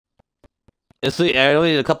I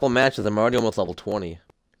only did a couple matches. I'm already almost level 20.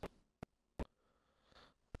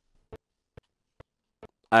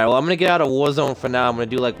 Alright, well, I'm gonna get out of Warzone for now. I'm gonna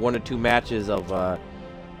do like 1 or 2 matches of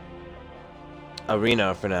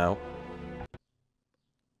Arena for now.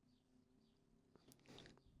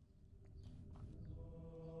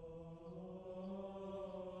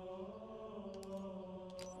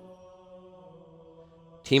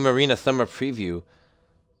 Team Arena Summer Preview.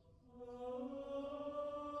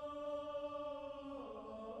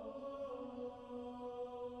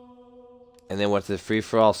 And then what's this?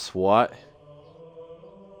 Free-for-all SWAT?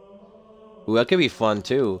 Ooh, that could be fun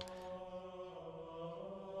too.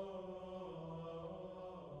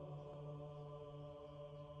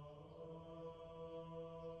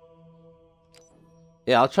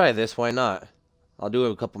 Yeah, I'll try this. Why not? I'll do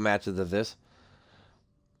a couple matches of this.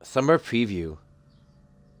 Summer Preview.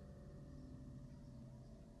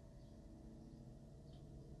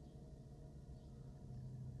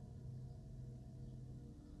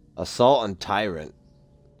 Assault and Tyrant.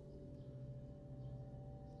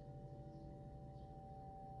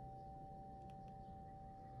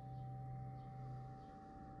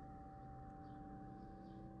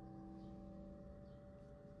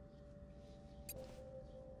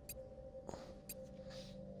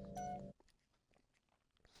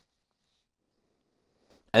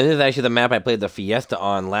 And this is actually the map I played the Fiesta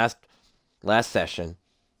on last session.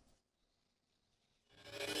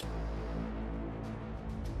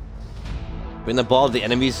 Bring the ball to the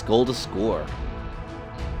enemy's goal to score.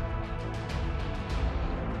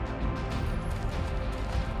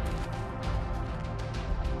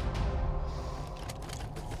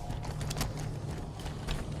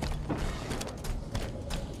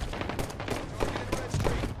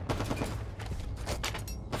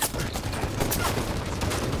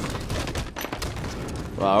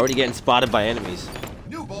 Wow, already getting spotted by enemies.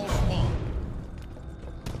 New ball spawn.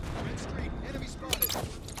 Red street, enemy spotted.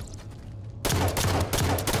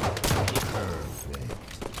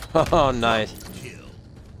 Oh, nice.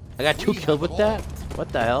 I got 2 kills with that? What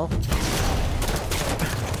the hell?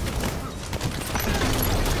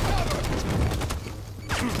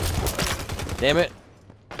 Damn it.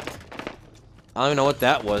 I don't even know what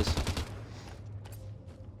that was.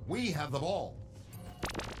 We have the ball.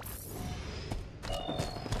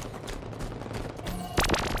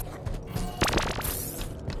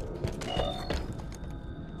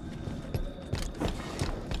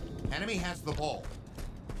 Enemy has the ball.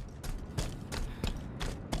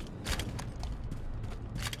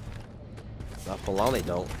 Not for long, they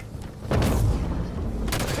don't.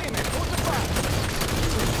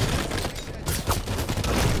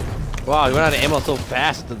 Wow, you run out of ammo so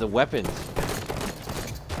fast with the weapons.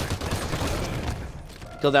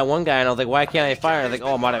 Killed that one guy and I was like, why can't I fire? I was like,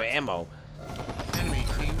 oh, I'm out of ammo. Enemy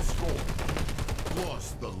team scored.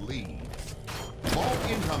 Lost the lead. Ball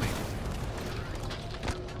incoming.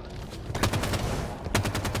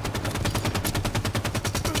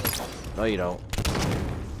 No, you don't.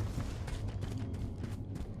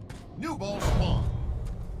 New ball spawn.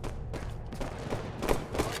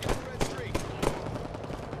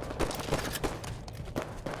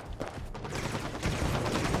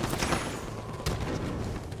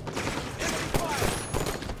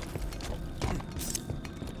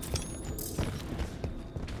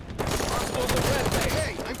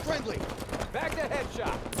 Hey, I'm friendly. Back to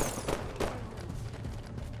headshot.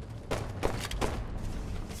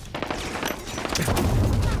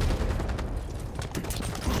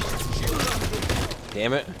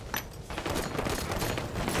 Damn it.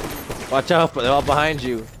 Watch out, they're all behind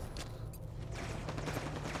you.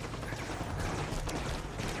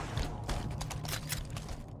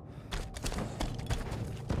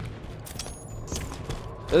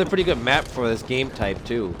 It's a pretty good map for this game type,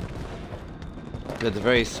 too. It's a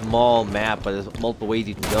very small map, but there's multiple ways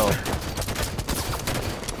you can go.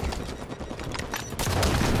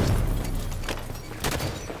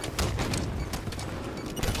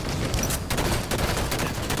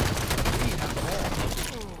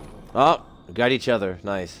 Oh, got each other.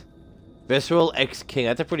 Nice. Visceral X King.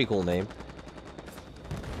 That's a pretty cool name.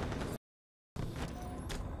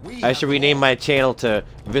 I should rename my channel to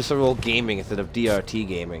Visceral Gaming instead of DRT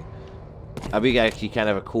Gaming. That'd be actually kind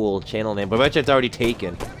of a cool channel name, but I bet you it's already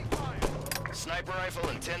taken. Sniper rifle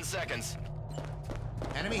in 10 seconds.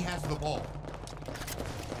 Enemy has the ball.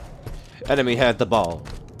 Enemy had the ball.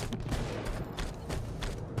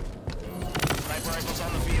 Sniper rifle's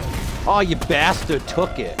on the field. Oh, you bastard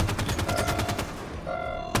took it.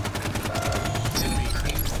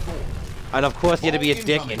 And of course, you had to be a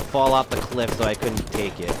dick and fall off the cliff, so I couldn't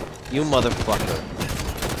take it. You motherfucker.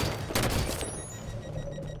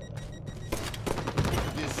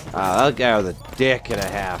 Ah, that guy was a dick and a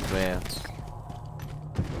half, man.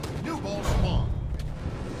 New ball spawn.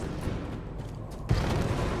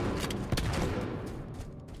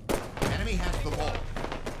 Enemy has the ball.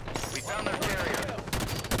 We found their carrier.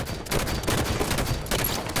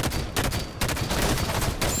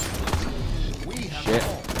 We have Shit. the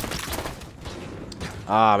ball.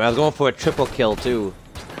 Ah, man, I was going for a triple kill, too.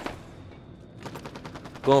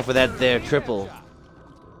 Going for that there triple.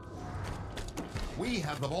 We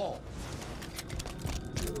have the ball.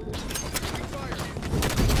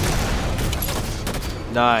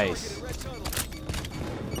 Nice.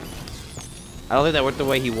 I don't think that worked the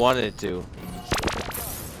way he wanted it to.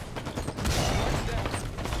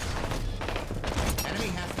 Enemy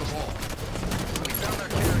has the ball. We found their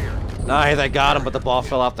carrier. Nice, I got him, but the ball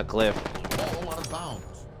fell off the cliff. Ball out of bounds.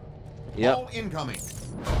 Yep. Ball incoming.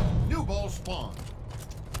 New ball spawn.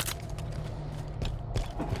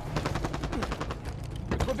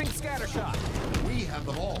 Equipping scatter shot. We have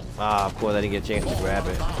the ball. Ah, of course, I didn't get a chance to Ball grab out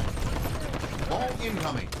of it. bounds. Ball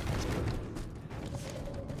incoming.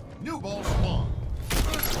 New ball spawn.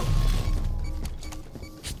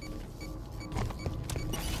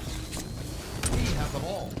 We have the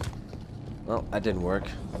ball. Well, that didn't work.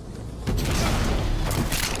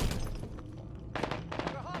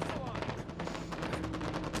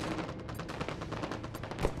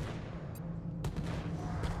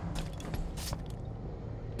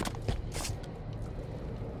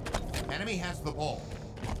 Enemy has the ball.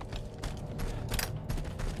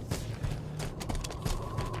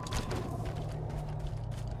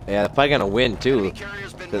 Yeah, they're probably gonna win, too. Enemy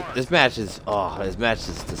carrier's been marked. This match is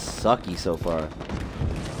just sucky so far.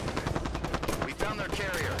 We found their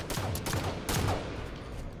carrier.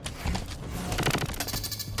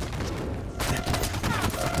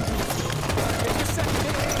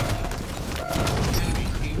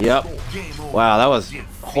 Yep. Wow, that was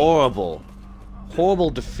horrible. Horrible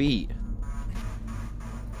defeat.